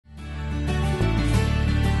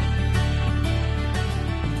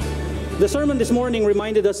The sermon this morning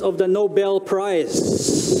reminded us of the Nobel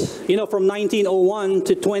Prize. You know, from 1901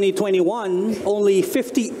 to 2021, only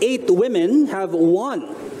 58 women have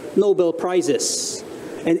won Nobel Prizes,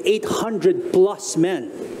 and 800 plus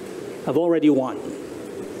men have already won.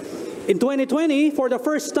 In 2020, for the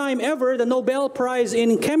first time ever, the Nobel Prize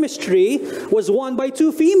in Chemistry was won by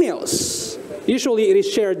 2 females. Usually it is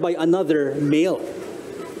shared by another male.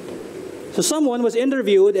 So someone was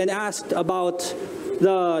interviewed and asked about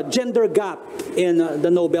the gender gap in the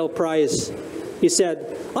Nobel Prize. He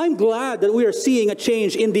said, "I'm glad that we are seeing a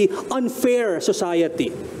change in the unfair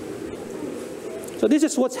society." So this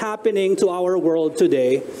is what's happening to our world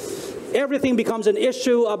today. Everything becomes an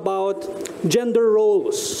issue about gender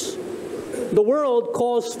roles. The world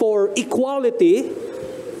calls for equality.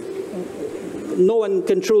 No one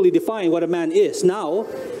can truly define what a man is. Now,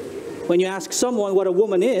 when you ask someone what a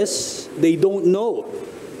woman is, they don't know.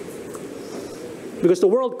 Because the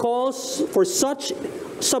world calls for such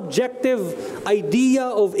subjective idea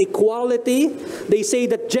of equality. They say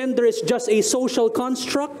that gender is just a social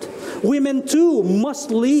construct. Women too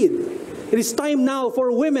must lead. It is time now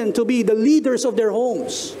for women to be the leaders of their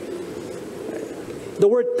homes. The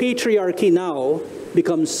word patriarchy now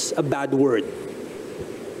becomes a bad word.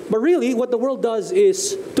 But really, what the world does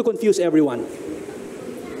is to confuse everyone.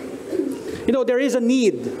 You know, there is a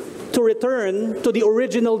need to return to the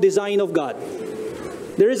original design of God.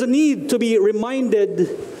 There is a need to be reminded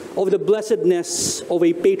of the blessedness of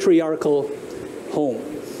a patriarchal home.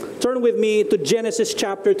 Turn with me to Genesis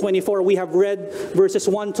chapter 24. We have read verses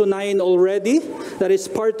 1 to 9 already. That is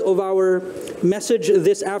part of our message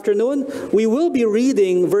this afternoon. We will be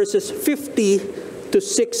reading verses 50 to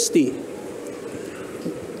 60.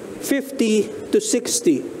 50 to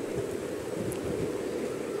 60.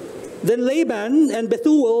 Then Laban and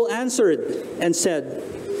Bethuel answered and said,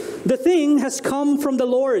 "The thing has come from the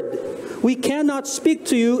Lord. We cannot speak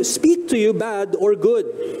to you bad or good.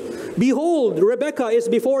 Behold, Rebekah is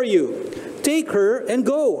before you. Take her and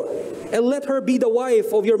go, and let her be the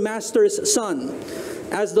wife of your master's son,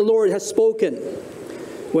 as the Lord has spoken."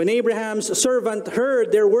 When Abraham's servant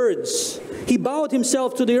heard their words, he bowed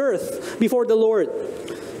himself to the earth before the Lord.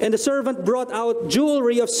 And the servant brought out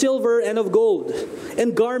jewelry of silver and of gold,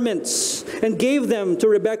 and garments, and gave them to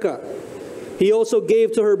Rebekah. He also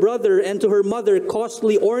gave to her brother and to her mother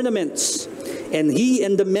costly ornaments. And he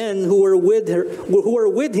and the men who were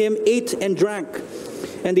with him ate and drank,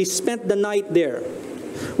 and they spent the night there.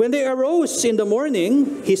 When they arose in the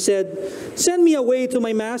morning, he said, "Send me away to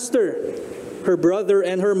my master." Her brother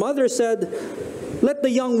and her mother said, "Let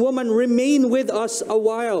the young woman remain with us a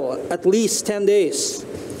while, at least 10 days.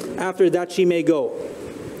 After that she may go."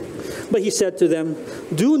 But he said to them,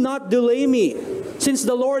 "Do not delay me, since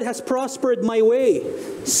the Lord has prospered my way.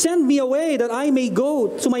 Send me away that I may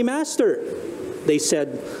go to my master." They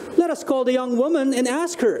said, "Let us call the young woman and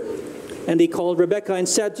ask her." And they called Rebekah and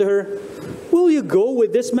said to her, "Will you go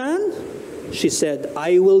with this man?" She said,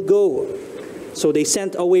 "I will go." So they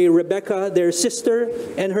sent away Rebekah, their sister,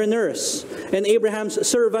 and her nurse, and Abraham's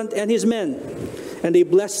servant and his men. And they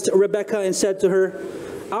blessed Rebekah and said to her,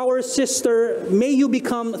 "Our sister, may you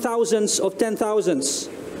become thousands of 10,000s,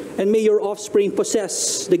 and may your offspring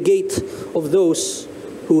possess the gate of those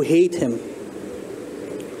who hate him."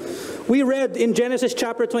 We read in Genesis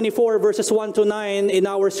chapter 24, verses 1 to 9 in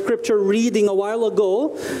our scripture reading a while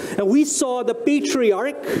ago, and we saw the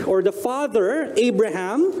patriarch, or the father,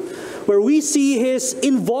 Abraham, where we see his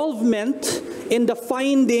involvement in the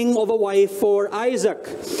finding of a wife for Isaac.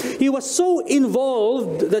 He was so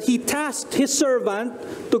involved that he tasked his servant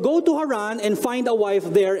to go to Haran and find a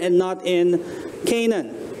wife there and not in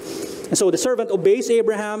Canaan. And so the servant obeys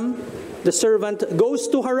Abraham. The servant goes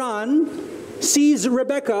to Haran, sees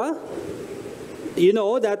Rebekah. You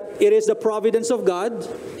know that it is the providence of God.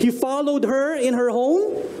 He followed her in her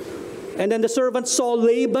home. And then the servant saw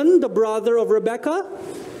Laban, the brother of Rebekah.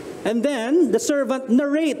 And then the servant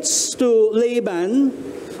narrates to Laban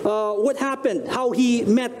what happened, how he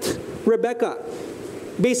met Rebekah.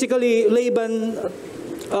 Basically, Laban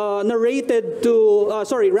the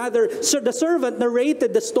servant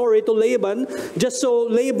narrated the story to Laban just so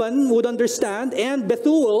Laban would understand, and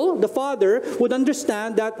Bethuel, the father, would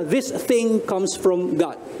understand that this thing comes from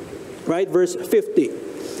God. Right? Verse 50.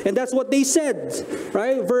 And that's what they said,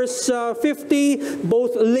 right? Verse 50,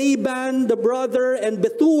 both Laban, the brother, and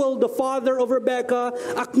Bethuel, the father of Rebekah,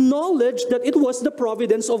 acknowledged that it was the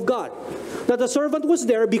providence of God. That the servant was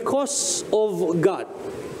there because of God.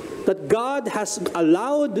 That God has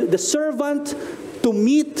allowed the servant to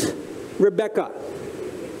meet Rebekah.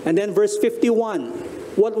 And then verse 51,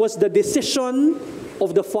 what was the decision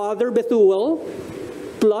of the father Bethuel?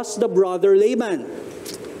 plus the brother Laban.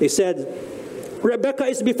 They said, Rebekah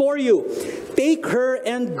is before you. Take her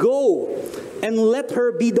and go, and let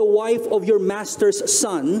her be the wife of your master's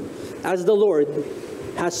son, as the Lord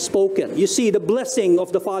has spoken. You see the blessing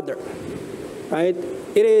of the father, right?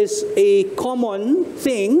 It is a common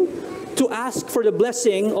thing to ask for the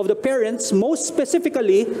blessing of the parents, most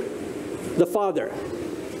specifically the father.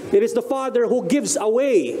 It is the father who gives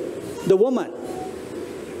away the woman.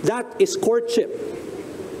 That is courtship,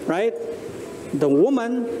 right? The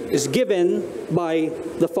woman is given by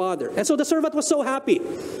the father. And so the servant was so happy.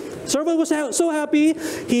 Servant was so happy.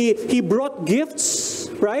 He brought gifts,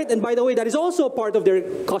 right? And by the way, that is also part of their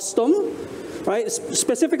custom, right?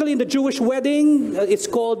 Specifically in the Jewish wedding, it's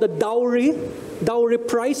called the dowry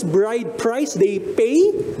price, bride price. They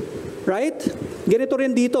pay, right? Ganito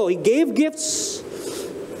rin dito. He gave gifts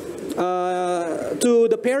to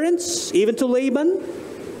the parents, even to Laban.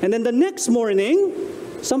 And then the next morning,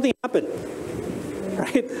 something happened.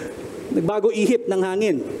 Right? Nagbago ihip ng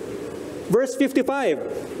hangin. Verse 55.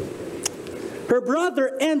 Her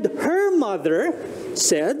brother and her mother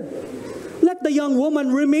said, let the young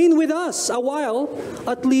woman remain with us a while,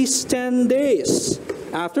 at least 10 days.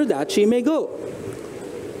 After that, she may go.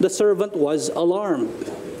 The servant was alarmed.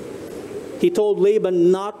 He told Laban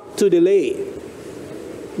not to delay.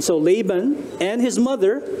 So Laban and his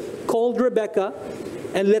mother called Rebekah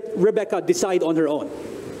and let Rebekah decide on her own.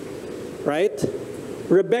 Right?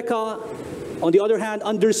 Rebekah, on the other hand,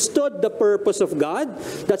 understood the purpose of God.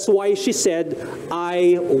 That's why she said,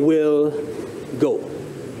 I will go.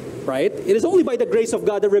 Right? It is only by the grace of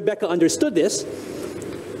God that Rebekah understood this.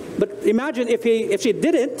 But imagine if she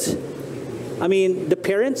didn't, I mean, the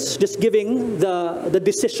parents just giving the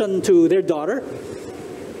decision to their daughter.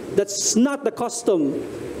 That's not the custom.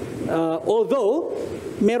 Although,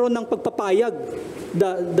 meron ng pagpapayag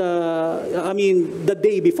the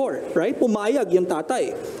day before, right? Pumayag yung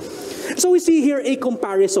tatay. So we see here a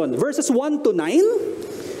comparison. Verses 1 to 9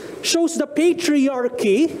 shows the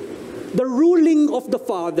patriarchy, the ruling of the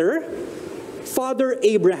father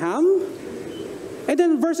Abraham. And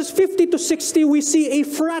then verses 50 to 60, we see a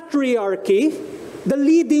fratriarchy, the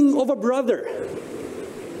leading of a brother,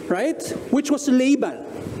 right? Which was Laban.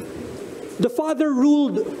 The father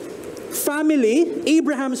ruled family,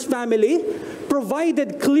 Abraham's family,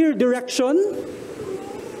 provided clear direction.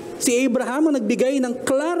 Si Abraham ang nagbigay ng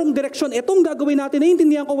klarong direksyon. Itong gagawin natin,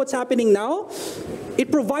 naiintindihan ko what's happening now.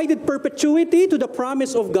 It provided perpetuity to the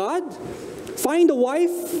promise of God. Find a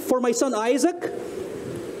wife for my son Isaac.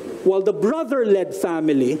 While the brother-led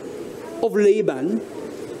family of Laban,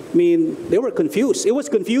 I mean, they were confused. It was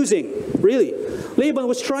confusing, really. Laban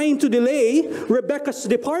was trying to delay Rebekah's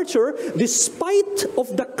departure despite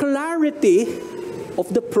of the clarity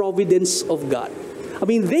of the providence of God. I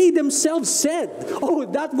mean, they themselves said, "Oh,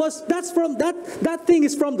 that thing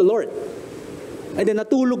is from the Lord." And then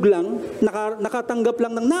natulog lang, nakatanggap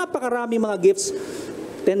lang ng napakarami mga gifts,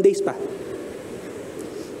 10 days pa.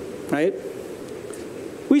 Right?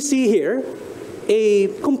 We see here a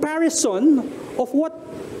comparison of what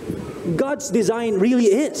God's design really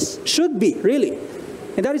is, should be, really.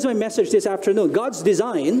 And that is my message this afternoon. God's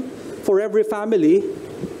design for every family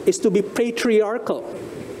is to be patriarchal,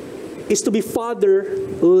 is to be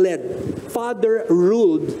father-led,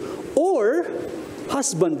 father-ruled, or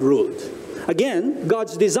husband-ruled. Again,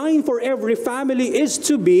 God's design for every family is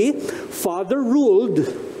to be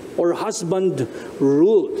father-ruled or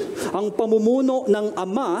husband-ruled. Ang pamumuno ng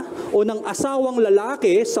ama o ng asawang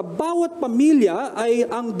lalaki sa bawat pamilya ay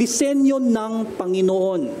ang disenyo ng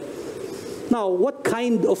Panginoon. Now, what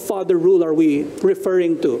kind of father rule are we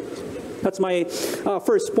referring to? That's my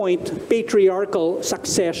first point, patriarchal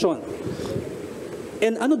succession.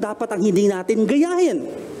 And ano dapat ang hindi natin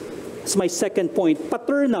gayahin? That's my second point,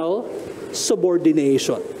 paternal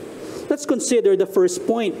subordination. Let's consider the first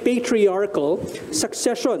point, patriarchal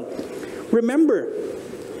succession. Remember,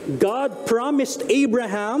 God promised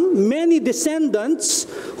Abraham many descendants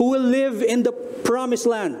who will live in the promised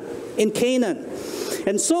land, in Canaan.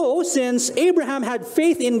 And so, since Abraham had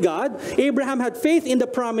faith in God, Abraham had faith in the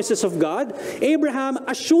promises of God, Abraham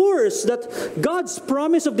assures that God's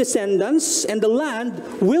promise of descendants and the land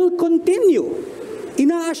will continue.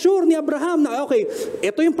 Ina-assure ni Abraham na, okay,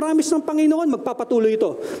 ito yung promise ng Panginoon, magpapatuloy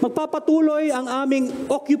ito. Magpapatuloy ang aming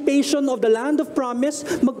occupation of the land of promise.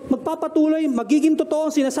 Magpapatuloy, magiging totoo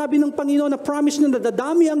ang sinasabi ng Panginoon na promise na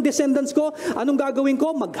dadami ang descendants ko. Anong gagawin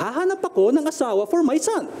ko? Maghahanap ako ng asawa for my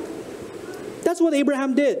son. That's what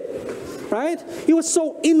Abraham did, right? He was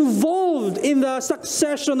so involved in the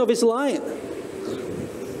succession of his line,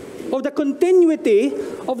 of the continuity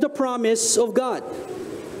of the promise of God.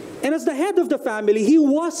 And as the head of the family, he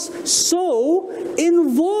was so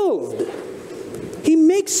involved. He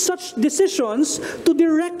makes such decisions to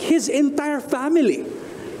direct his entire family.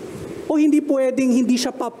 O hindi pwedeng hindi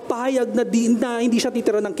siya papayag na hindi siya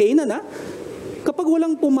titira ng Canaan, ha? Kapag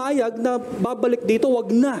walang pumayag na babalik dito, wag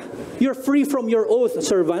na. You're free from your oath,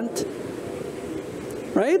 servant.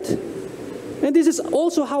 Right? And this is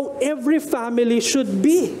also how every family should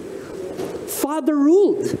be. Father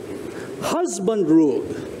ruled. Husband ruled.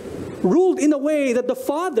 Ruled in a way that the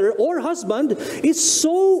father or husband is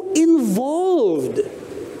so involved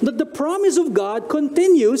that the promise of God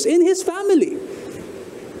continues in his family.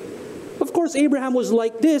 Of course, Abraham was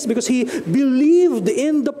like this because he believed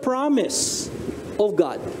in the promise of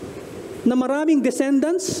God. Na maraming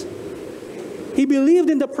descendants, he believed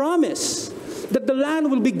in the promise that the land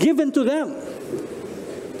will be given to them.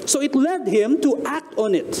 So it led him to act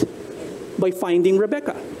on it by finding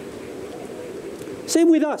Rebekah. Same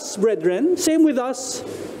with us, brethren. Same with us,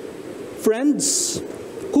 friends,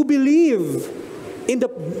 who believe in the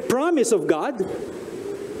promise of God.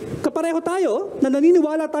 Kapareho tayo na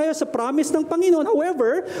naniniwala tayo sa promise ng Panginoon.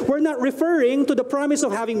 However, we're not referring to the promise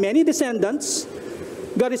of having many descendants.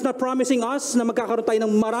 God is not promising us na magkakaroon tayo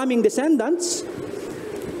ng maraming descendants.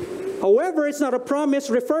 However, it's not a promise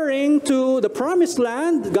referring to the promised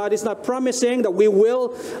land. God is not promising that we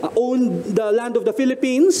will own the land of the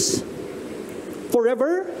Philippines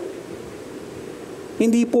forever.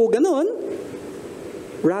 Hindi po ganon.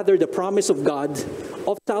 Rather, the promise of God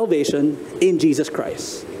of salvation in Jesus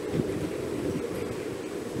Christ.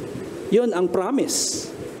 Yun ang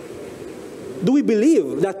promise. Do we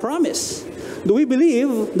believe that promise? Do we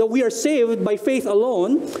believe that we are saved by faith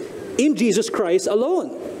alone in Jesus Christ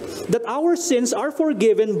alone? That our sins are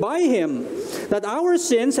forgiven by Him. That our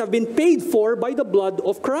sins have been paid for by the blood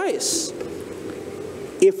of Christ.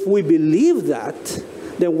 If we believe that,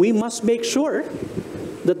 then we must make sure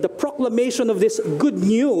that the proclamation of this good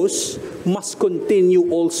news must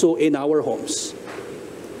continue also in our homes.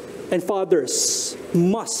 And fathers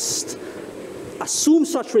must assume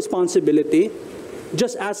such responsibility,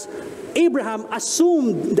 just as Abraham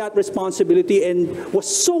assumed that responsibility and was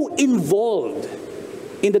so involved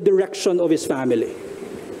in the direction of his family.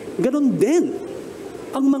 Ganon din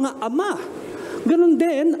ang mga ama. Ganon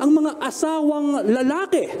din ang mga asawang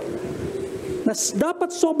lalaki. Na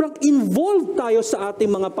dapat sobrang involved tayo sa ating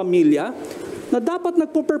mga pamilya, na dapat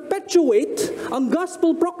nagpo-perpetuate ang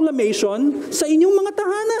gospel proclamation sa inyong mga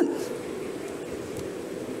tahanan.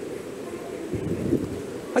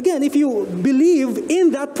 Again, if you believe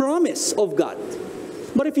in that promise of God.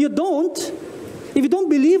 But if you don't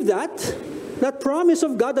believe that promise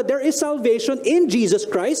of God that there is salvation in Jesus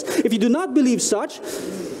Christ, if you do not believe such,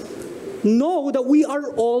 know that we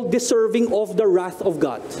are all deserving of the wrath of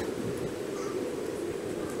God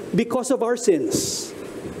because of our sins.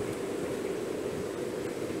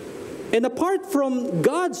 And apart from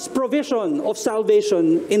God's provision of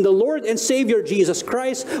salvation in the Lord and Savior Jesus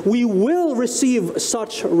Christ, we will receive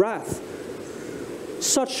such wrath,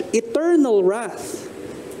 such eternal wrath.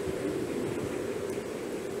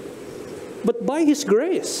 But by His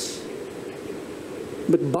grace,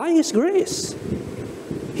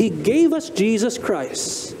 He gave us Jesus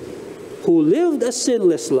Christ, who lived a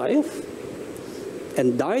sinless life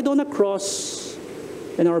and died on a cross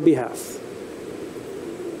in our behalf.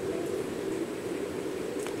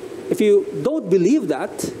 If you don't believe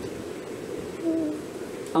that,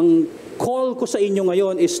 ang call ko sa inyo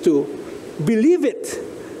ngayon is to believe it.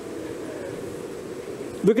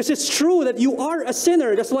 Because it's true that you are a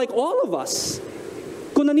sinner, just like all of us.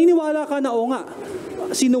 Kung naniniwala ka na, o nga,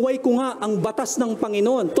 sinuway ko nga ang batas ng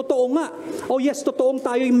Panginoon. Totoo nga. Oh yes, totoong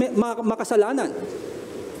tayo'y makasalanan.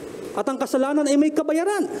 At ang kasalanan ay may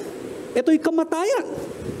kabayaran. Ito'y kamatayan.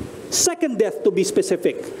 Second death to be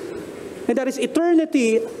specific. And that is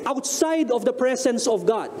eternity outside of the presence of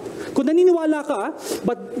God. Kung naniniwala ka,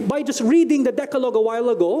 but by just reading the Decalogue a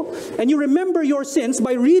while ago, and you remember your sins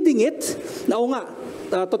by reading it, na o nga,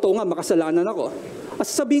 totoo nga, makasalanan ako. At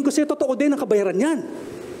sasabihin ko sa'yo, totoo din ang kabayaran yan.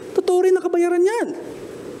 Totoo rin ang kabayaran yan.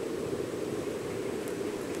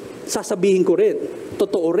 Sasabihin ko rin,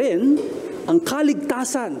 totoo rin ang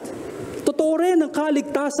kaligtasan. Totoo rin ang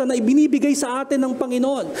kaligtasan na ibinibigay sa atin ng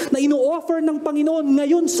Panginoon, na ino-offer ng Panginoon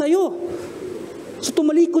ngayon sa'yo. So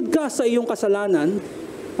tumalikod ka sa iyong kasalanan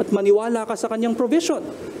at maniwala ka sa kanyang provision.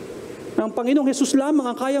 Ang Panginoong Jesus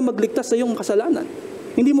lamang ang kaya magligtas sa iyong kasalanan.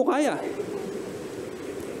 Hindi mo kaya.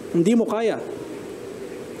 Hindi mo kaya.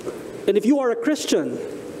 And if you are a Christian,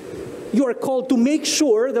 you are called to make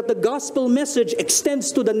sure that the gospel message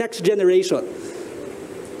extends to the next generation.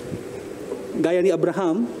 gaya ni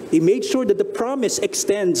Abraham, he made sure that the promise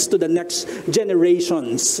extends to the next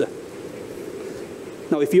generations.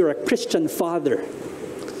 Now, if you're a Christian father,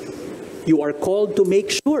 you are called to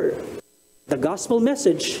make sure the gospel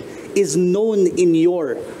message is known in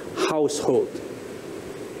your household.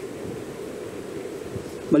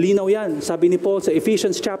 Malinaw yan. Sabi ni Paul sa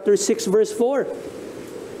Ephesians chapter 6 verse 4.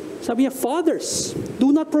 Sabi niya, fathers,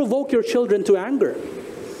 do not provoke your children to anger,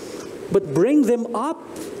 but bring them up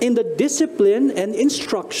in the discipline and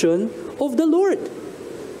instruction of the Lord.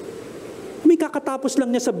 May kakatapos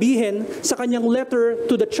lang niya sabihin sa kanyang letter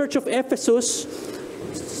to the church of Ephesus,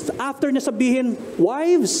 after niya sabihin,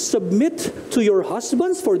 wives, submit to your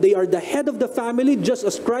husbands, for they are the head of the family, just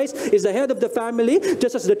as Christ is the head of the family,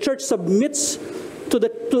 just as the church submits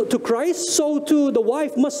to Christ, so too the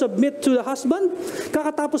wife must submit to the husband.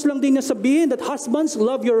 Kakatapos lang din niya sabihin that husbands,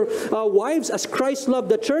 love your wives as Christ loved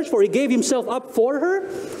the church, for He gave Himself up for her.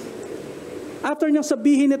 After niyang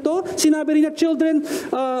sabihin ito, sinabi rin niya, children,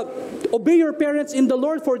 obey your parents in the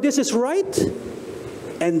Lord, for this is right.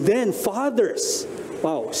 And then fathers,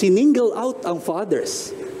 wow, siningle out ang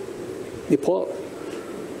fathers ni Paul.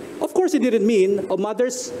 Of course, it didn't mean,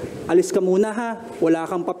 mothers, alis ka muna ha, wala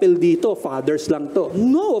kang papel dito, fathers lang to.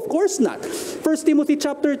 No, of course not. 1 Timothy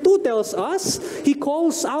chapter 2 tells us, he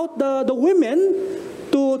calls out the women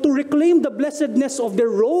to reclaim the blessedness of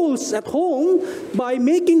their roles at home by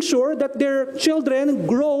making sure that their children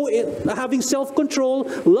grow in having self-control,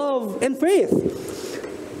 love, and faith.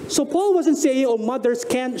 So Paul wasn't saying, oh, mothers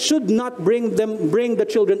should not bring the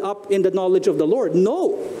children up in the knowledge of the Lord.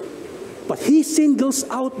 No. But he singles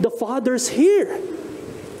out the fathers here.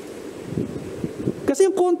 Kasi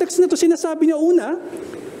yung context nito, sinasabi niya una,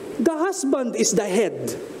 the husband is the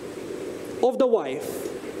head of the wife.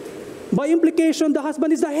 By implication, the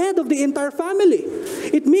husband is the head of the entire family.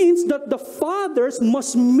 It means that the fathers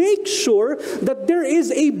must make sure that there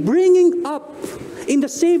is a bringing up in the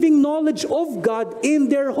saving knowledge of God in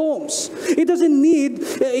their homes. It doesn't mean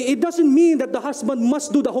that the husband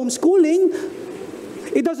must do the homeschooling.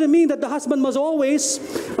 It doesn't mean that the husband must always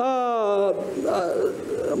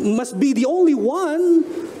must be the only one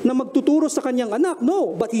na magtuturo sa kanyang anak.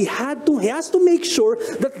 No, but he has to make sure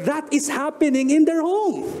that is happening in their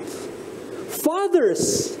home.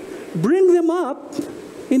 Fathers, bring them up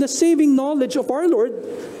in the saving knowledge of our Lord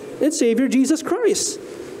and Savior Jesus Christ.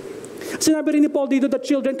 Sinabi rin ni Paul dito that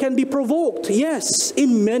children can be provoked. Yes,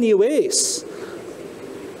 in many ways.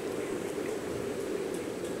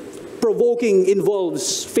 Provoking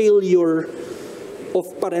involves failure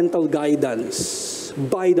of parental guidance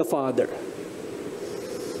by the father.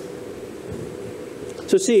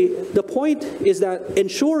 So see, the point is that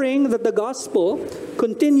ensuring that the gospel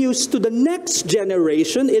continues to the next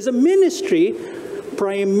generation is a ministry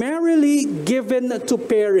primarily given to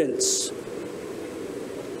parents.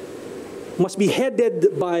 Must be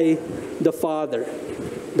headed by the father,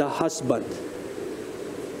 the husband.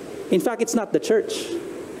 In fact, it's not the church.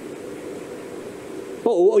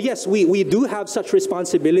 Oh yes, we do have such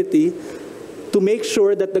responsibility to make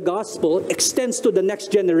sure that the gospel extends to the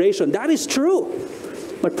next generation. That is true.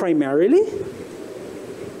 But primarily,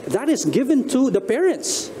 that is given to the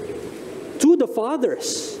parents, to the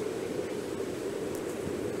fathers.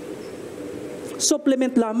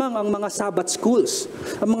 Supplement lamang ang mga Sabbath schools,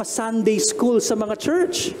 ang mga Sunday schools sa mga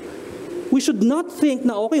church. We should not think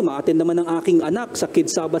na, okay, ma-attend naman ng aking anak sa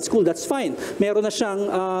kids Sabbath school, that's fine. Meron na siyang,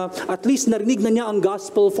 at least narinig na niya ang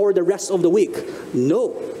gospel for the rest of the week.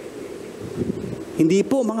 No. Hindi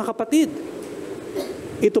po, mga kapatid.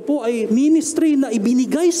 Ito po ay ministry na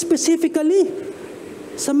ibinigay specifically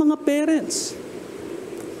sa mga parents.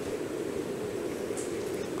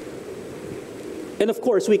 And of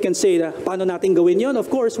course, we can say na, paano natin gawin yon?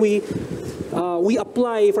 Of course, we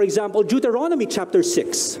apply, for example, Deuteronomy chapter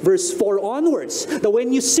 6, verse 4 onwards. That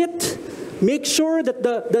when you sit, make sure that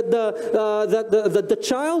the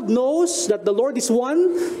child knows that the Lord is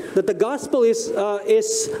one, that the gospel is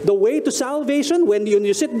the way to salvation. When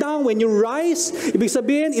you sit down, when you rise, ibig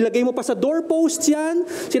sabihin, ilagay mo pa sa doorposts yan.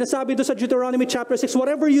 Sinasabi doon sa Deuteronomy chapter 6,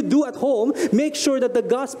 whatever you do at home, make sure that the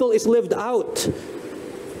gospel is lived out.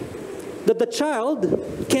 That the child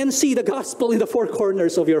can see the gospel in the four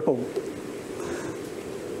corners of your home.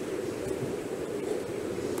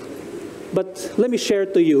 But let me share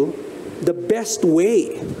to you the best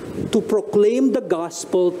way to proclaim the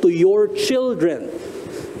gospel to your children.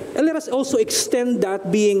 And let us also extend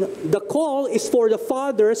that, being the call is for the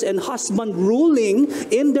fathers and husband ruling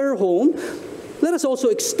in their home. let us also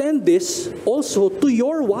extend this also to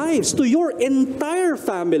your wives, to your entire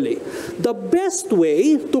family. The best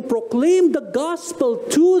way to proclaim the gospel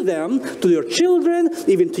to them, to your children,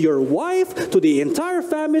 even to your wife, to the entire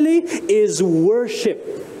family, is worship.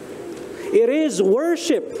 It is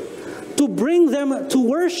worship. To bring them to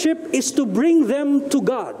worship is to bring them to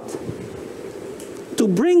God. To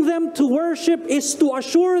bring them to worship is to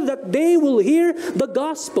assure that they will hear the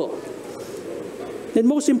gospel. And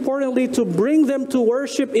most importantly, to bring them to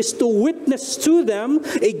worship is to witness to them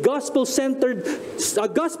a gospel-centered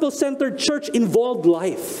church-involved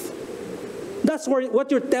life. That's what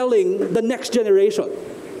you're telling the next generation.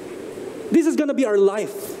 This is going to be our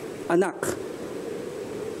life, anak.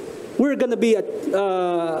 We're going to be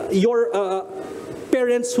your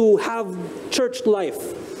parents who have church life.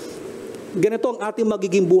 Ganito ang ating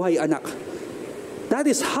magiging buhay, anak. That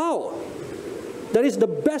is how. That is the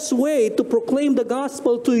best way to proclaim the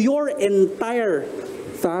gospel to your entire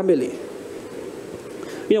family.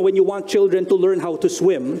 You know, when you want children to learn how to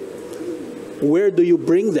swim, where do you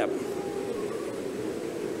bring them?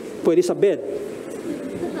 Pwede sa bed.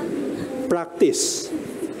 Practice.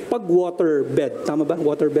 Pag water bed. Tama ba?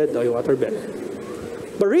 Water bed? O, water bed.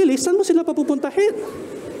 But really, saan mo sila papupuntahin?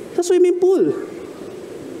 Sa swimming pool.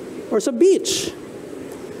 Or sa beach.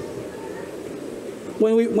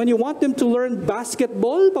 When you want them to learn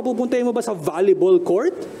basketball, papupuntahin mo ba sa volleyball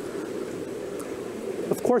court?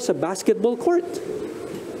 Of course, a basketball court.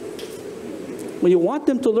 When you want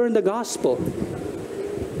them to learn the gospel,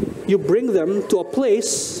 you bring them to a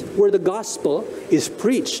place where the gospel is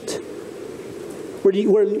preached.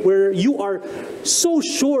 Where you are so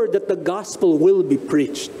sure that the gospel will be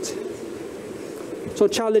preached. So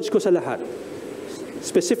challenge ko sa lahat.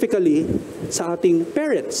 Specifically sa ating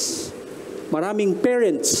parents. Maraming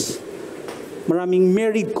parents, maraming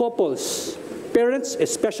married couples, parents,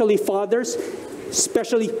 especially fathers,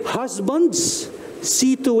 especially husbands,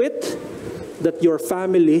 see to it that your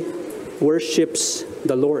family worships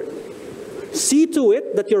the Lord. See to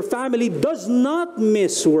it that your family does not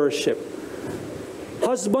miss worship.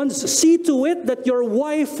 Husbands, see to it that your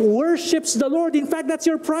wife worships the Lord. In fact, that's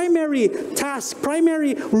your primary task,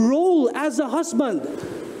 primary role as a husband.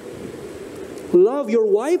 Love your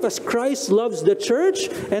wife as Christ loves the church.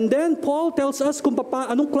 And then Paul tells us kung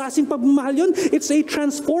anong klaseng pagmamahal yun. It's a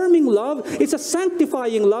transforming love. It's a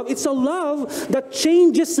sanctifying love. It's a love that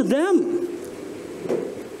changes them.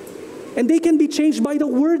 And they can be changed by the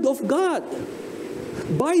Word of God.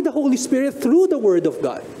 By the Holy Spirit through the Word of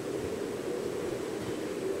God.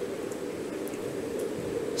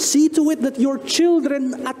 See to it that your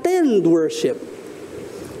children attend worship.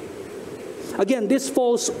 Again, this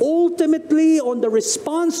falls ultimately on the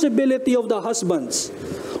responsibility of the husbands,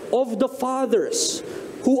 of the fathers,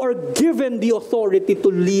 who are given the authority to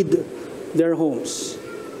lead their homes.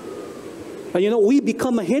 And you know, we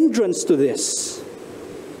become a hindrance to this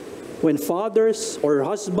when fathers or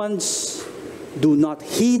husbands do not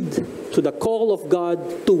heed to the call of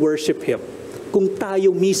God to worship Him. Kung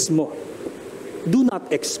tayo mismo, do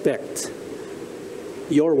not expect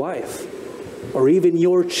your wife or even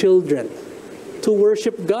your children to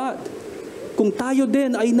worship God. Kung tayo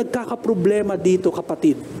din ay nagkakaproblema dito,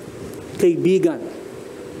 kapatid, kaibigan,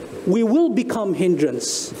 we will become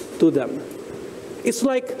hindrance to them. It's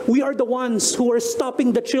like we are the ones who are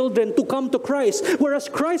stopping the children to come to Christ, whereas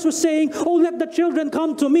Christ was saying, oh, let the children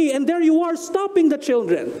come to me, and there you are stopping the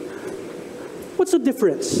children. What's the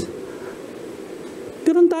difference?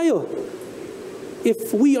 Ganun tayo. If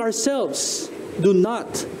we ourselves do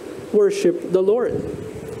not worship the Lord.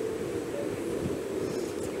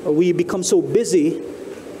 We become so busy,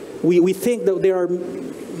 we think that there are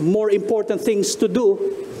more important things to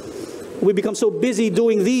do. We become so busy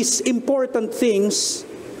doing these important things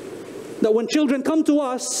that when children come to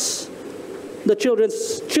us, the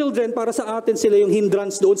children para sa atin sila yung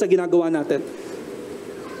hindrance doon sa ginagawa natin.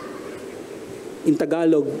 In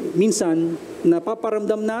Tagalog, minsan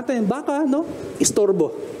napaparamdam natin baka istorbo.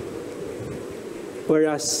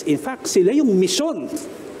 Whereas in fact sila yung mission.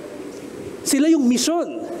 Sila yung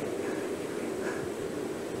mission.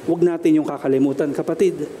 Huwag natin yung kakalimutan,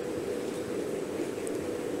 kapatid.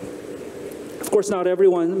 Of course, not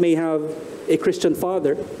everyone may have a Christian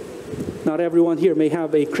father. Not everyone here may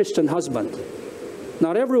have a Christian husband.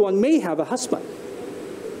 Not everyone may have a husband.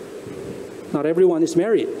 Not everyone is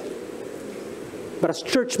married. But as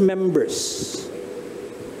church members,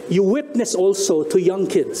 you witness also to young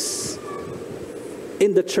kids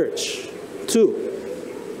in the church, too.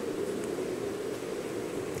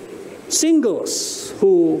 Singles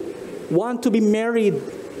who want to be married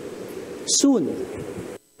soon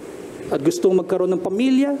at gustong magkaroon ng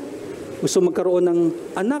pamilya, Gusto magkaroon ng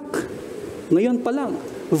anak, ngayon pa lang.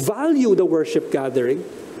 Value the worship gathering.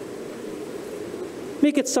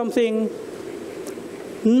 Make it something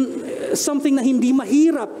na hindi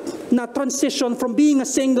mahirap na transition from being a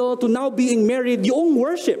single to now being married, yung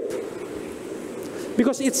worship.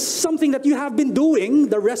 Because it's something that you have been doing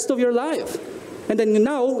the rest of your life. And then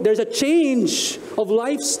now, there's a change of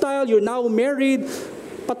lifestyle. You're now married.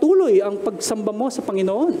 Patuloy ang pagsamba mo sa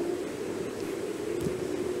Panginoon.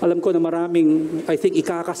 Alam ko na maraming, I think,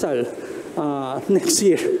 ikakasal next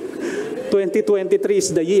year. 2023 is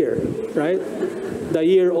the year, right? The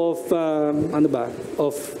year of,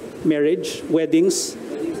 of marriage, weddings.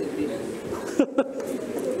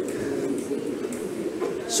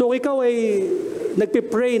 So ikaw ay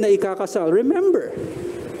nagpipray na ikakasal. Remember,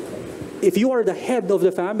 if you are the head of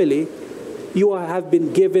the family, you have been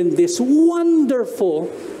given this wonderful,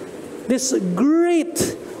 this great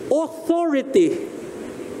authority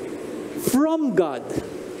from God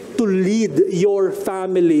to lead your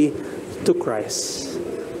family to Christ.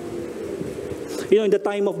 You know, in the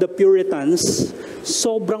time of the Puritans,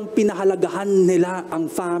 sobrang pinahalagahan nila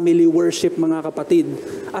ang family worship, mga kapatid.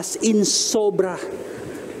 As in sobra.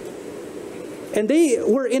 And they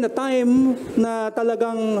were in a time na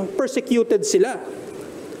talagang persecuted sila.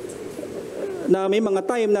 Na may mga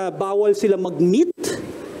time na bawal sila mag-meet.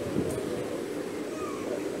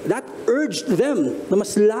 That urged them na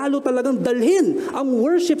mas lalo talagang dalhin ang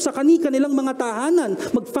worship sa kanilang mga tahanan,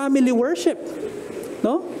 mag-family worship.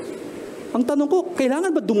 No? Ang tanong ko,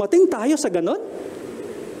 kailangan ba dumating tayo sa ganon?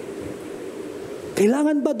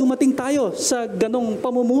 Kailangan ba dumating tayo sa ganong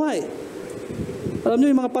pamumuhay? Alam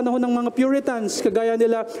niyo, yung mga panahon ng mga Puritans, kagaya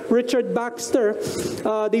nila Richard Baxter,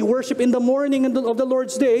 they worship in the morning of the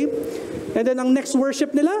Lord's Day, and then ang next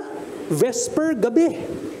worship nila, Vesper, gabi.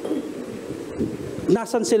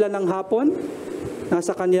 Nasan sila ng hapon?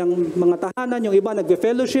 Nasa kanyang mga tahanan. Yung iba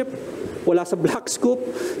nagbe-fellowship, wala sa Black Scoop.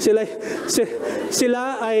 Sila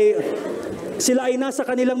ay nasa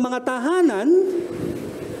kanilang mga tahanan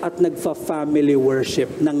at nagfa-family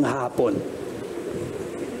worship ng hapon.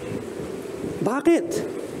 Bakit?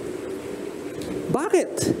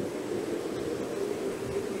 Bakit?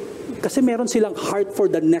 Kasi meron silang heart for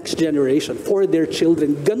the next generation, for their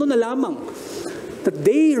children. Ganun na lamang. That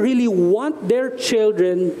they really want their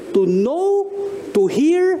children to know, to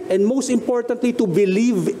hear, and most importantly, to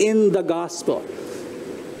believe in the gospel.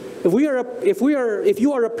 If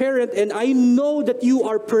you are a parent, and I know that you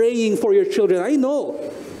are praying for your children, I know.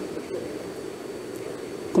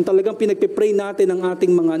 Kung talagang pinagpipray natin ang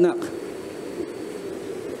ating mga anak,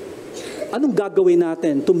 anong gagawin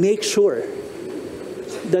natin to make sure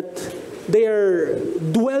that they are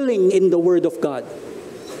dwelling in the Word of God?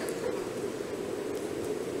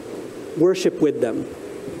 Worship with them.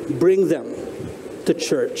 Bring them to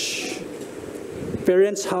church.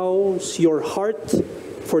 Parents, how's your heart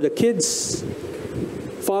for the kids?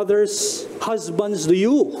 Fathers, husbands,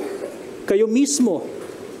 kayo mismo,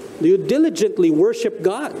 do you diligently worship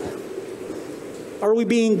God? Are we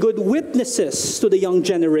being good witnesses to the young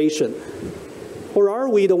generation? Or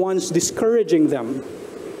are we the ones discouraging them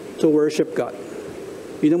to worship God?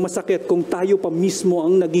 Yun ang masakit kung tayo pa mismo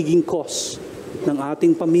ang nagiging cause ng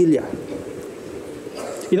ating pamilya.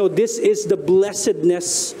 You know, this is the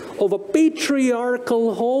blessedness of a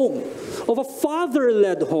patriarchal home, of a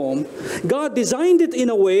father-led home. God designed it in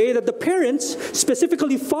a way that the parents,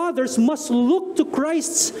 specifically fathers, must look to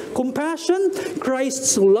Christ's compassion,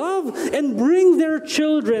 Christ's love, and bring their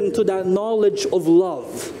children to that knowledge of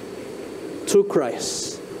love through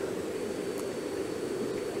Christ.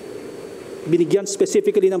 Binigyan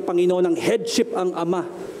specifically ng Panginoon ng headship ang ama,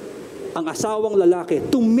 ang asawang lalaki,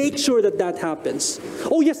 to make sure that that happens.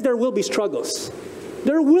 Oh yes, there will be struggles.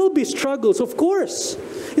 There will be struggles, of course.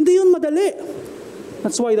 Hindi yun madali.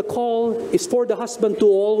 That's why the call is for the husband to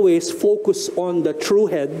always focus on the true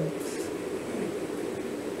head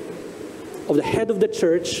of the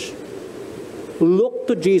church, look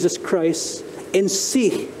to Jesus Christ and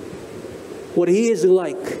see what He is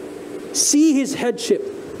like. See His headship.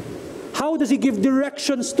 How does He give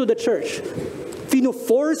directions to the church?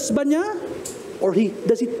 Fino-force ba niya? Or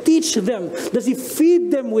does He teach them? Does He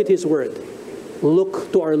feed them with His word?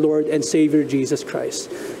 Look to our Lord and Savior Jesus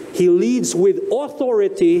Christ. He leads with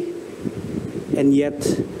authority and yet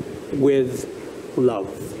with love.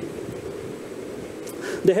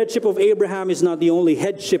 The headship of Abraham is not the only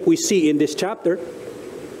headship we see in this chapter.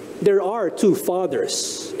 There are two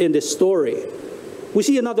fathers in this story. We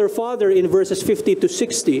see another father in verses 50 to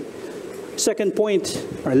 60. Second point,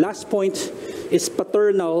 or last point, is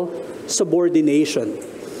paternal subordination.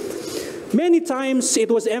 Many times it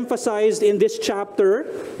was emphasized in this chapter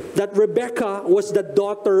that Rebekah was the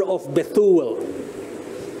daughter of Bethuel.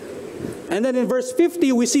 And then in verse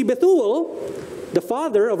 50, we see Bethuel, the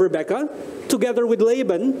father of Rebekah, together with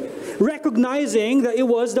Laban, recognizing that it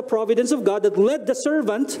was the providence of God that led the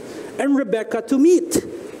servant and Rebekah to meet.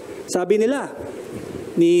 Sabi nila,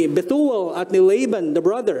 ni Bethuel at ni Laban, the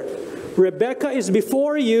brother, Rebekah is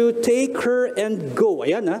before you, take her and go.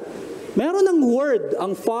 Ayan ha. Meron ng word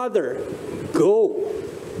ang father, go.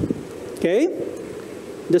 Okay?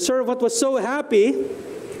 The servant was so happy,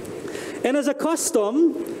 and as a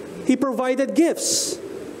custom, he provided gifts.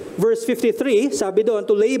 Verse 53, sabi doon,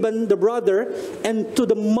 to Laban, the brother, and to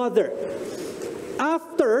the mother.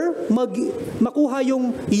 After makuha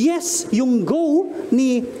yung yes, yung go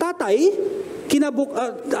ni tatay,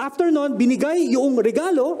 after nun, binigay yung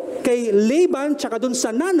regalo kay Laban tsaka dun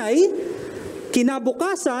sa nanay.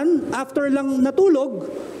 Kinabukasan, after lang natulog,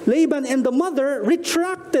 Laban and the mother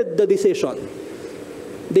retracted the decision.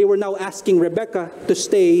 They were now asking Rebekah to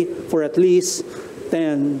stay for at least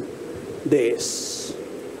 10 days.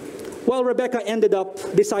 Well, Rebekah ended up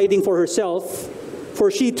deciding for herself, for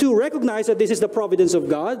she too recognized that this is the providence of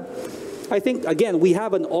God. I think, again, we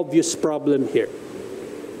have an obvious problem here.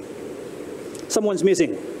 Someone's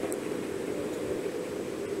missing.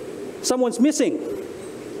 Someone's missing.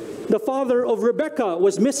 The father of Rebekah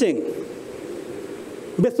was missing.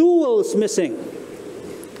 Bethuel's missing.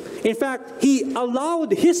 In fact, he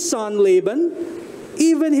allowed his son Laban,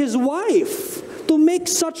 even his wife, to make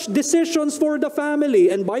such decisions for the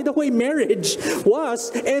family. And by the way, marriage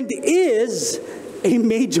was and is a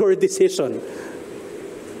major decision.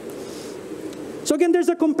 So again, there's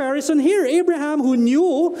a comparison here. Abraham, who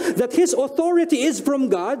knew that his authority is from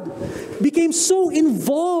God, became so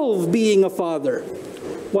involved being a father,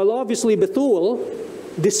 while obviously Bethuel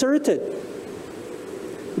deserted.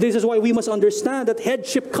 This is why we must understand that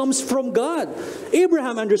headship comes from God.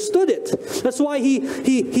 Abraham understood it. That's why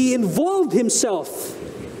he involved himself.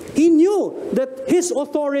 He knew that his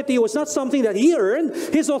authority was not something that he earned.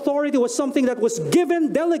 His authority was something that was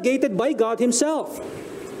given, delegated by God himself.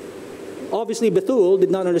 Obviously, Bethuel did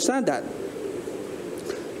not understand that.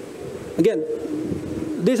 Again,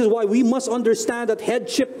 this is why we must understand that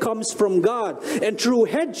headship comes from God. And true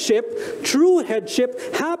headship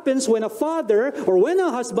happens when a father or when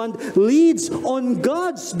a husband leads on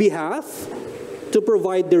God's behalf to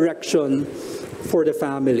provide direction for the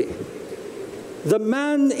family. The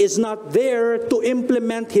man is not there to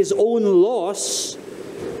implement his own laws,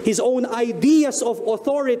 his own ideas of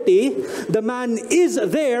authority. The man is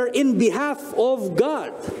there in behalf of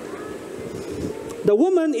God. The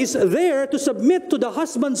woman is there to submit to the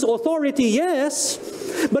husband's authority, yes,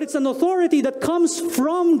 but it's an authority that comes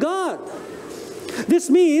from God. This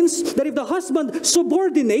means that if the husband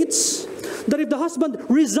subordinates, that if the husband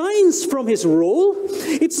resigns from his role,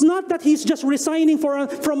 it's not that he's just resigning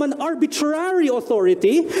from an arbitrary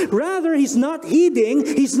authority. Rather, he's not heeding,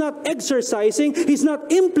 he's not exercising, he's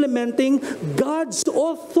not implementing God's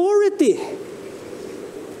authority.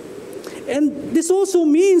 And this also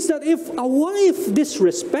means that if a wife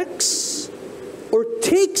disrespects or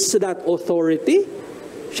takes that authority,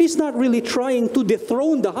 she's not really trying to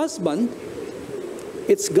dethrone the husband.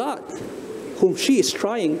 It's God whom she is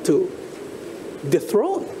trying to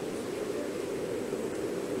dethrone.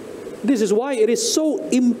 This is why it is so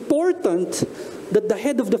important that the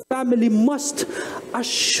head of the family must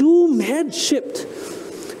assume headship.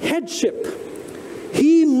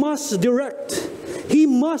 He must direct. He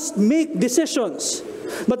must make decisions.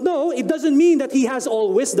 But no, it doesn't mean that he has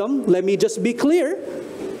all wisdom. Let me just be clear.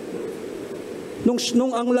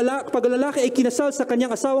 Pag lalaki ay kinasal sa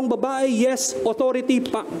kanyang asawang babae, yes, authority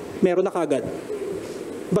pa, meron na kagad.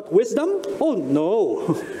 But wisdom? Oh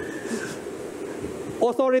no.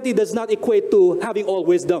 Authority does not equate to having all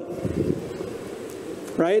wisdom.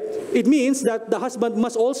 Right? It means that the husband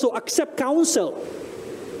must also accept counsel.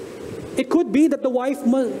 It could be that the wife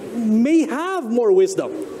may have more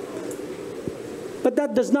wisdom. But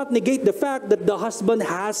that does not negate the fact that the husband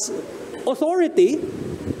has authority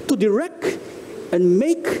to direct and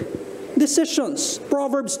make decisions.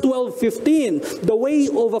 Proverbs 12:15. The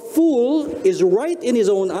way of a fool is right in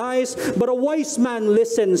his own eyes, but a wise man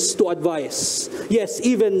listens to advice. Yes,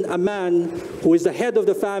 even a man who is the head of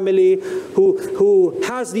the family, who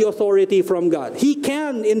has the authority from God. He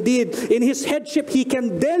can indeed, in his headship, he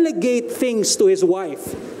can delegate things to his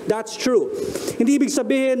wife. That's true. Hindi ibig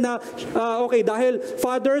sabihin na, okay, dahil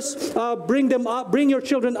fathers, bring your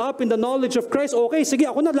children up in the knowledge of Christ. Okay, sige,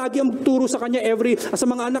 ako na lagi ang turo sa kanya sa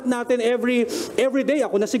mga anak natin every day.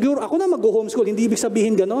 Ako na siguro, ako na mag-homeschool. Hindi ibig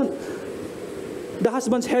sabihin ganon. the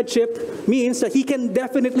husband's headship means that he can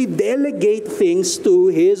definitely delegate things to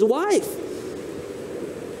his wife.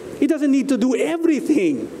 He doesn't need to do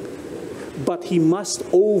everything, but he must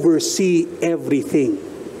oversee everything.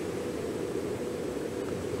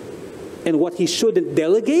 And what he shouldn't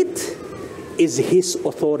delegate is his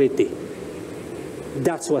authority.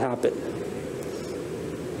 That's what happened.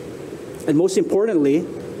 And most importantly,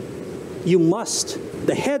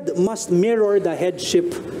 the head must mirror the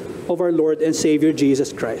headship of our Lord and Savior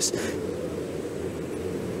Jesus Christ,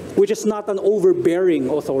 which is not an overbearing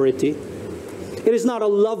authority. It is not a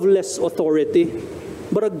loveless authority,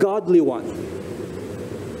 but a godly one,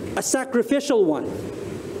 a sacrificial one,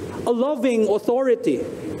 a loving authority.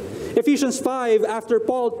 Ephesians 5, after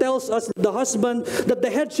Paul tells us that the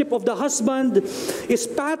headship of the husband is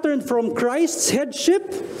patterned from Christ's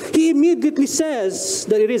headship, he immediately says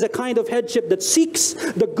that it is a kind of headship that seeks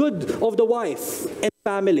the good of the wife and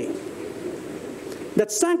family, that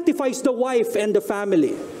sanctifies the wife and the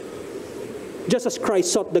family, just as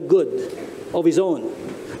Christ sought the good of his own,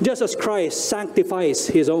 just as Christ sanctifies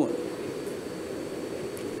his own.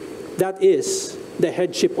 That is the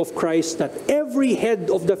headship of Christ that every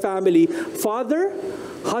head of the family, father,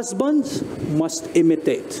 husbands, must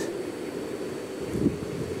imitate.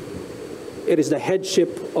 It is the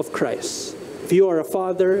headship of Christ. If you are a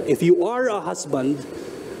father, if you are a husband,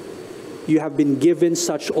 you have been given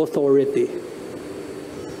such authority.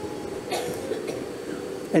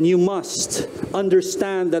 And you must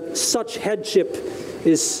understand that such headship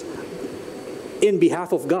is in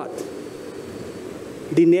behalf of God.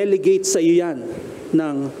 Dinelegate sa iyo yan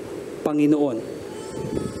ng Panginoon.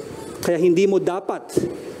 Kaya hindi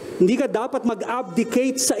ka dapat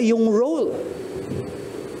mag-abdicate sa iyong role.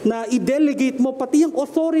 Na i-delegate mo pati yung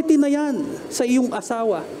authority na yan sa iyong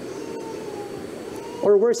asawa.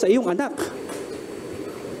 Or worse, sa iyong anak.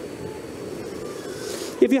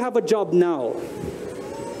 If you have a job now,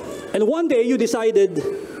 and one day you decided,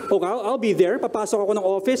 okay, I'll be there, papasok ako ng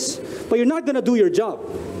office, but you're not gonna do your job.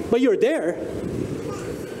 But you're there.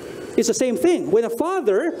 It's the same thing. When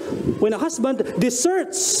a husband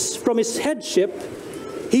deserts from his headship,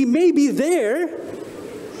 he may be there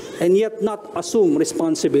and yet not assume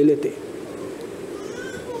responsibility.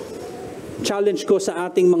 Challenge ko sa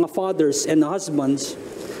ating mga fathers and husbands,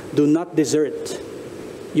 do not desert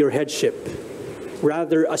your headship.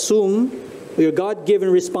 Rather, assume your God-given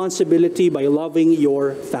responsibility by loving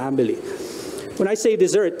your family. When I say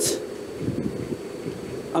desert,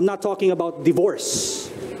 I'm not talking about divorce.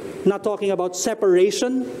 I'm not talking about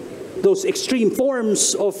separation, those extreme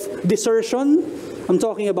forms of desertion. I'm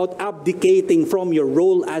talking about abdicating from your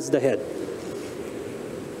role as the head.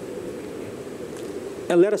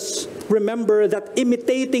 And let us remember that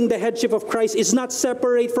imitating the headship of Christ is not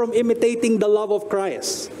separate from imitating the love of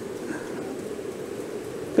Christ.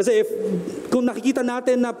 Kasi kung nakikita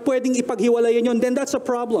natin na pwedeng ipaghiwalayan yun, then that's a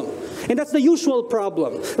problem. And that's the usual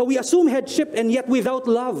problem. That we assume headship and yet without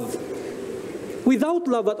love. Without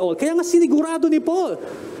love at all. Kaya nga sinigurado ni Paul,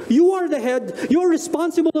 you are the head, you're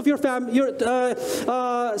responsible of your family,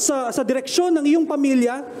 sa direksyon ng iyong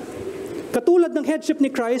pamilya, katulad ng headship ni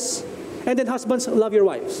Christ, and then husbands, love your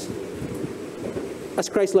wives. As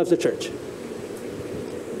Christ loves the church.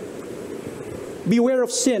 Beware of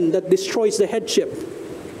sin that destroys the headship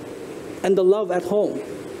and the love at home.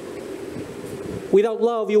 Without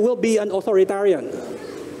love, you will be an authoritarian.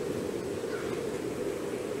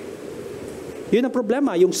 Yun ang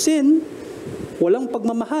problema. Yung sin, walang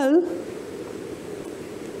pagmamahal.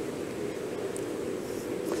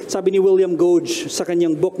 Sabi ni William Gouge sa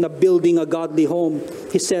kanyang book na Building a Godly Home,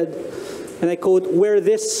 he said, and I quote, "Where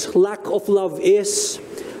this lack of love is,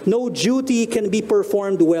 no duty can be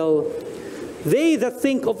performed well. They that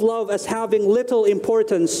think of love as having little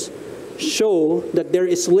importance show that there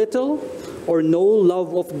is little or no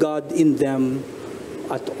love of God in them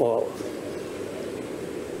at all."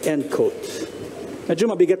 End quote. Medyo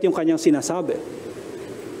mabigat yung kanyang sinasabi.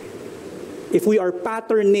 If we are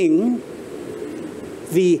patterning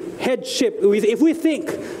the headship, if we think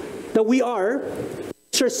that we are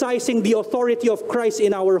exercising the authority of Christ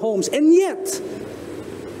in our homes, and yet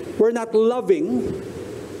we're not loving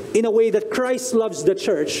in a way that Christ loves the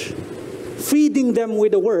church, feeding them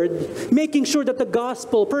with the word, making sure that the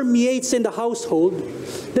gospel permeates in the household,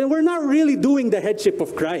 then we're not really doing the headship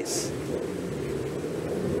of Christ.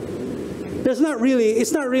 It's not really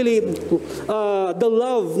the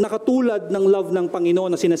love na katulad ng love ng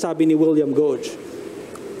Panginoon na sinasabi ni William Gouge.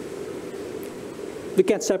 We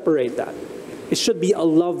can't separate that. It should be a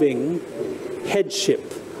loving headship,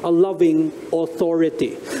 a loving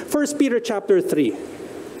authority. 1 Peter chapter 3.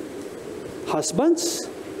 Husbands,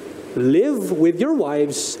 live with your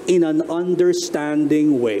wives in an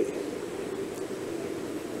understanding way.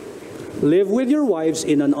 Live with your wives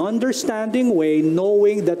in an understanding way,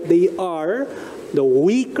 knowing that they are the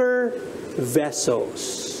weaker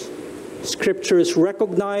vessels. Scriptures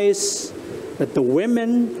recognize that the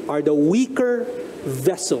women are the weaker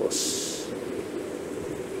vessels.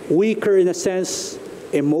 Weaker in a sense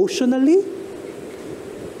emotionally,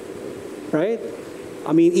 right?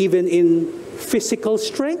 I mean, even in physical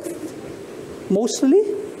strength, mostly.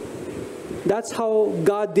 That's how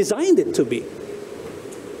God designed it to be.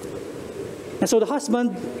 And so the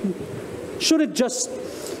husband shouldn't just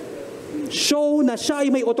show na siya ay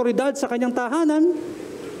may otoridad sa kanyang tahanan.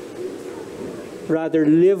 Rather,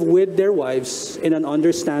 live with their wives in an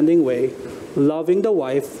understanding way, loving the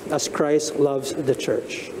wife as Christ loves the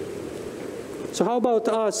church. So how about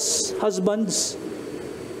us, husbands,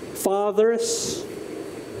 fathers?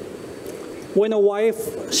 When a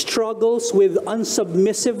wife struggles with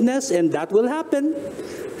unsubmissiveness, and that will happen,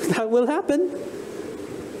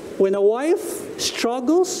 when a wife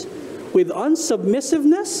struggles with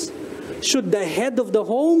unsubmissiveness, should the head of the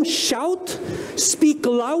home shout, speak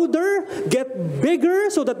louder, get bigger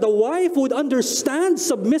so that the wife would understand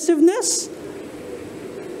submissiveness?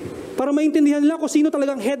 Para maintindihan nila kung sino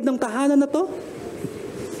talagang head ng tahanan na to?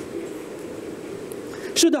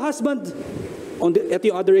 Should the husband, at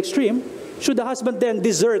the other extreme, should the husband then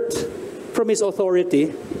desert from his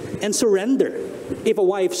authority and surrender if a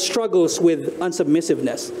wife struggles with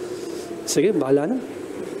unsubmissiveness? Sige, bahala na.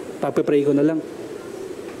 Papapray ko na lang.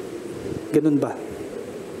 Ganun ba?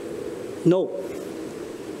 No.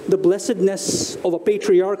 The blessedness of a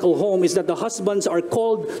patriarchal home is that the husbands are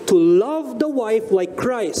called to love the wife like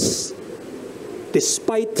Christ,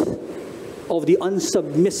 despite of the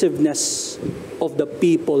unsubmissiveness of the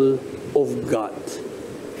people of God.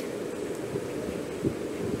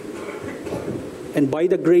 And by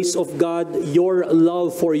the grace of God, your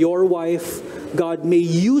love for your wife, God may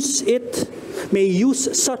use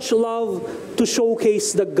such love to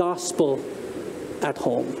showcase the gospel at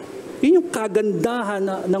home. Yun yung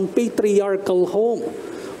kagandahan ng patriarchal home.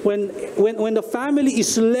 When the family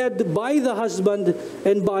is led by the husband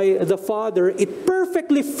and by the father, it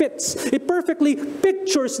perfectly fits, it perfectly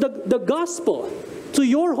pictures the gospel to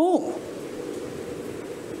your home.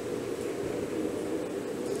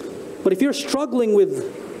 But if you're struggling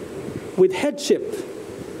with headship,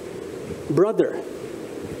 brother,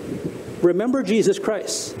 remember Jesus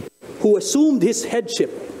Christ, who assumed his headship.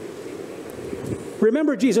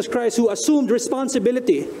 Remember Jesus Christ, who assumed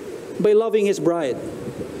responsibility by loving his bride.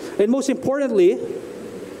 And most importantly,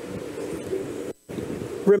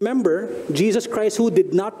 remember Jesus Christ, who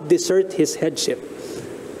did not desert his headship.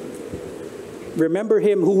 Remember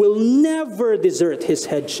him who will never desert his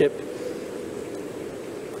headship.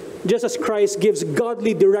 Just as Christ gives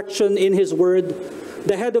godly direction in his word,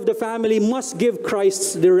 the head of the family must give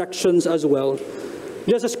Christ's directions as well.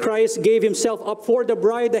 Just as Christ gave himself up for the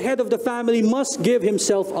bride, the head of the family must give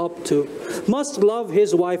himself up to, must love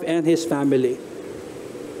his wife and his family.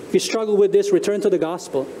 If you struggle with this, return to the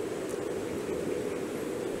gospel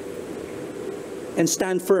and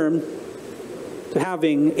stand firm to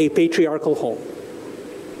having a patriarchal home.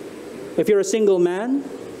 If you're a single man,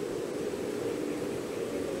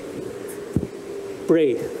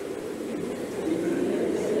 pray.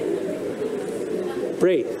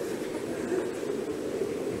 Pray.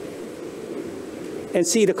 And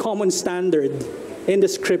see the common standard in the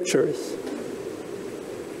scriptures.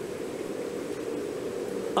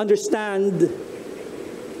 Understand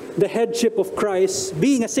the headship of Christ.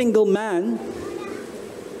 Being a single man,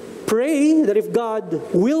 pray that if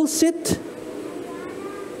God wills it,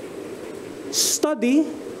 study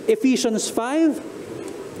Ephesians 5,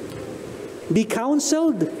 be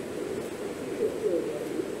counseled,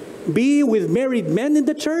 be with married men in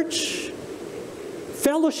the church,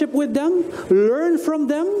 fellowship with them, learn from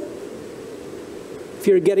them. If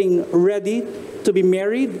you're getting ready to be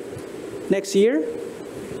married next year,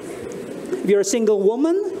 if you're a single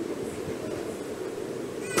woman,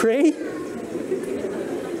 pray.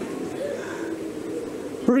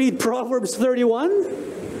 Read Proverbs 31,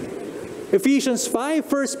 Ephesians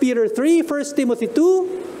 5, 1 Peter 3, 1 Timothy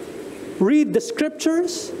 2. Read the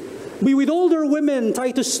scriptures. Be with older women,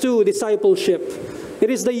 Titus 2, discipleship. It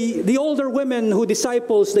is the older women who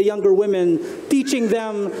disciples the younger women, teaching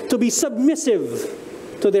them to be submissive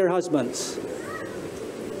to their husbands.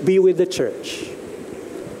 Be with the church.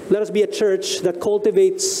 Let us be a church that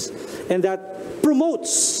cultivates and that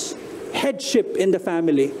promotes headship in the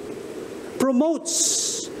family,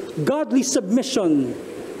 promotes godly submission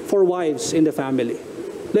for wives in the family.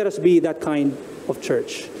 Let us be that kind of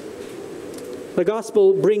church. The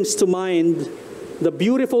gospel brings to mind the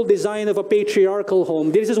beautiful design of a patriarchal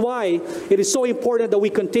home. This is why it is so important that we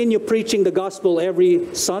continue preaching the gospel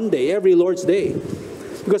every Sunday, every Lord's Day.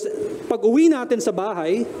 Because pag uwi natin sa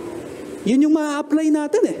bahay, yun yung ma-apply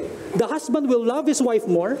natin eh. The husband will love his wife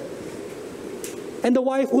more, and the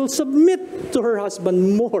wife will submit to her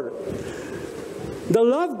husband more. The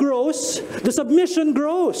love grows, the submission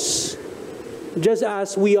grows, just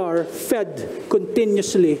as we are fed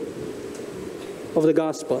continuously of the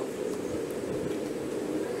gospel.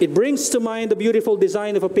 It brings to mind the beautiful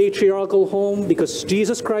design of a patriarchal home because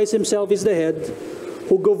Jesus Christ himself is the head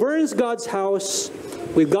who governs God's house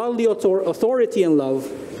with godly authority and love.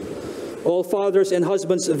 All fathers and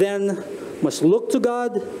husbands then must look to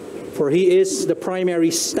God, for he is the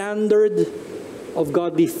primary standard of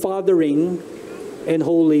godly fathering and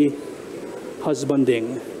holy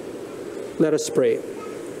husbanding. Let us pray.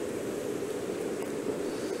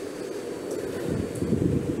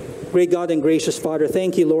 Great God and gracious Father,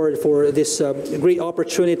 thank you, Lord, for this great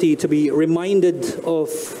opportunity to be reminded of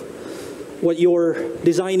what your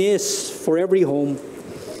design is for every home.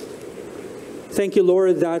 Thank you,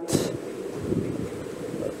 Lord, that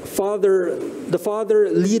the father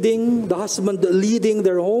leading, the husband leading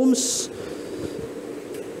their homes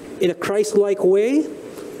in a Christ-like way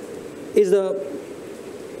is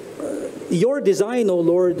your design, O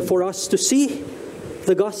Lord, for us to see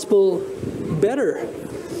the gospel better.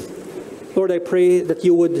 Lord, I pray that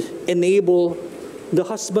you would enable the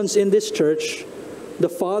husbands in this church, the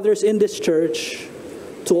fathers in this church,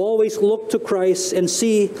 to always look to Christ and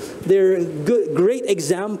see their great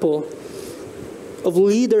example of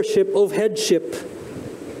leadership, of headship.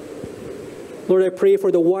 Lord, I pray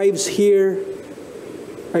for the wives here.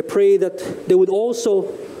 I pray that they would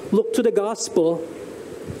also look to the gospel,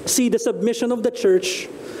 see the submission of the church,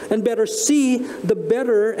 and better see the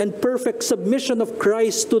better and perfect submission of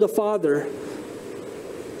Christ to the Father,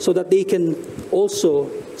 so that they can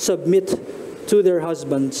also submit to their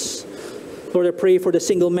husbands. Lord, I pray for the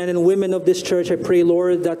single men and women of this church. I pray,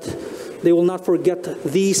 Lord, that they will not forget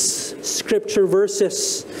these scripture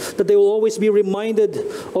verses, that they will always be reminded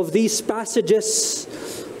of these passages.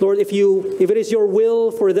 Lord, if it is your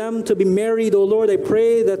will for them to be married, oh Lord, I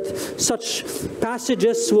pray that such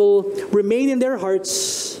passages will remain in their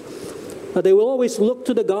hearts, that they will always look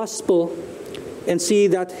to the gospel and see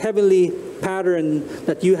that heavenly pattern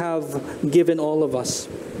that you have given all of us.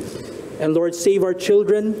 And Lord, save our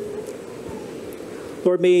children.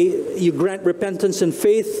 Lord, may you grant repentance and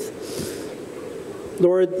faith.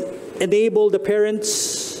 Lord, enable the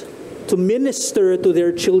parents to minister to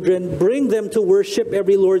their children, bring them to worship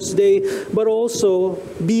every Lord's Day, but also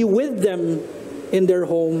be with them in their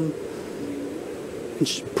home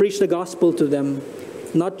and preach the gospel to them,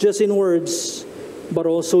 not just in words, but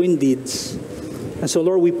also in deeds. And so,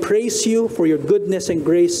 Lord, we praise you for your goodness and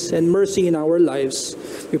grace and mercy in our lives.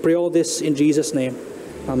 We pray all this in Jesus' name.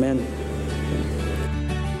 Amen.